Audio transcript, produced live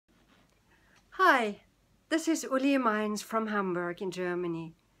Hi, this is Ulli from Hamburg in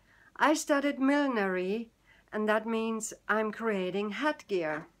Germany. I studied millinery, and that means I'm creating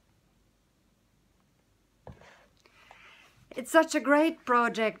headgear. It's such a great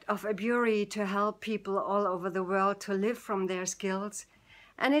project of Aburi to help people all over the world to live from their skills,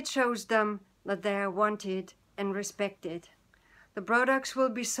 and it shows them that they are wanted and respected. The products will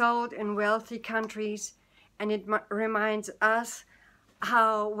be sold in wealthy countries, and it reminds us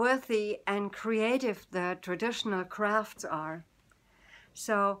how worthy and creative the traditional crafts are.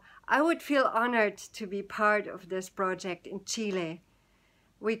 So I would feel honored to be part of this project in Chile.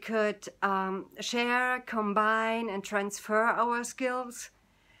 We could share, combine, and transfer our skills,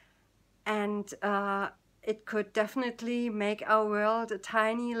 and it could definitely make our world a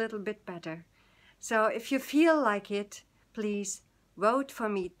tiny little bit better. So if you feel like it, please vote for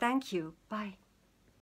me. Thank you. Bye.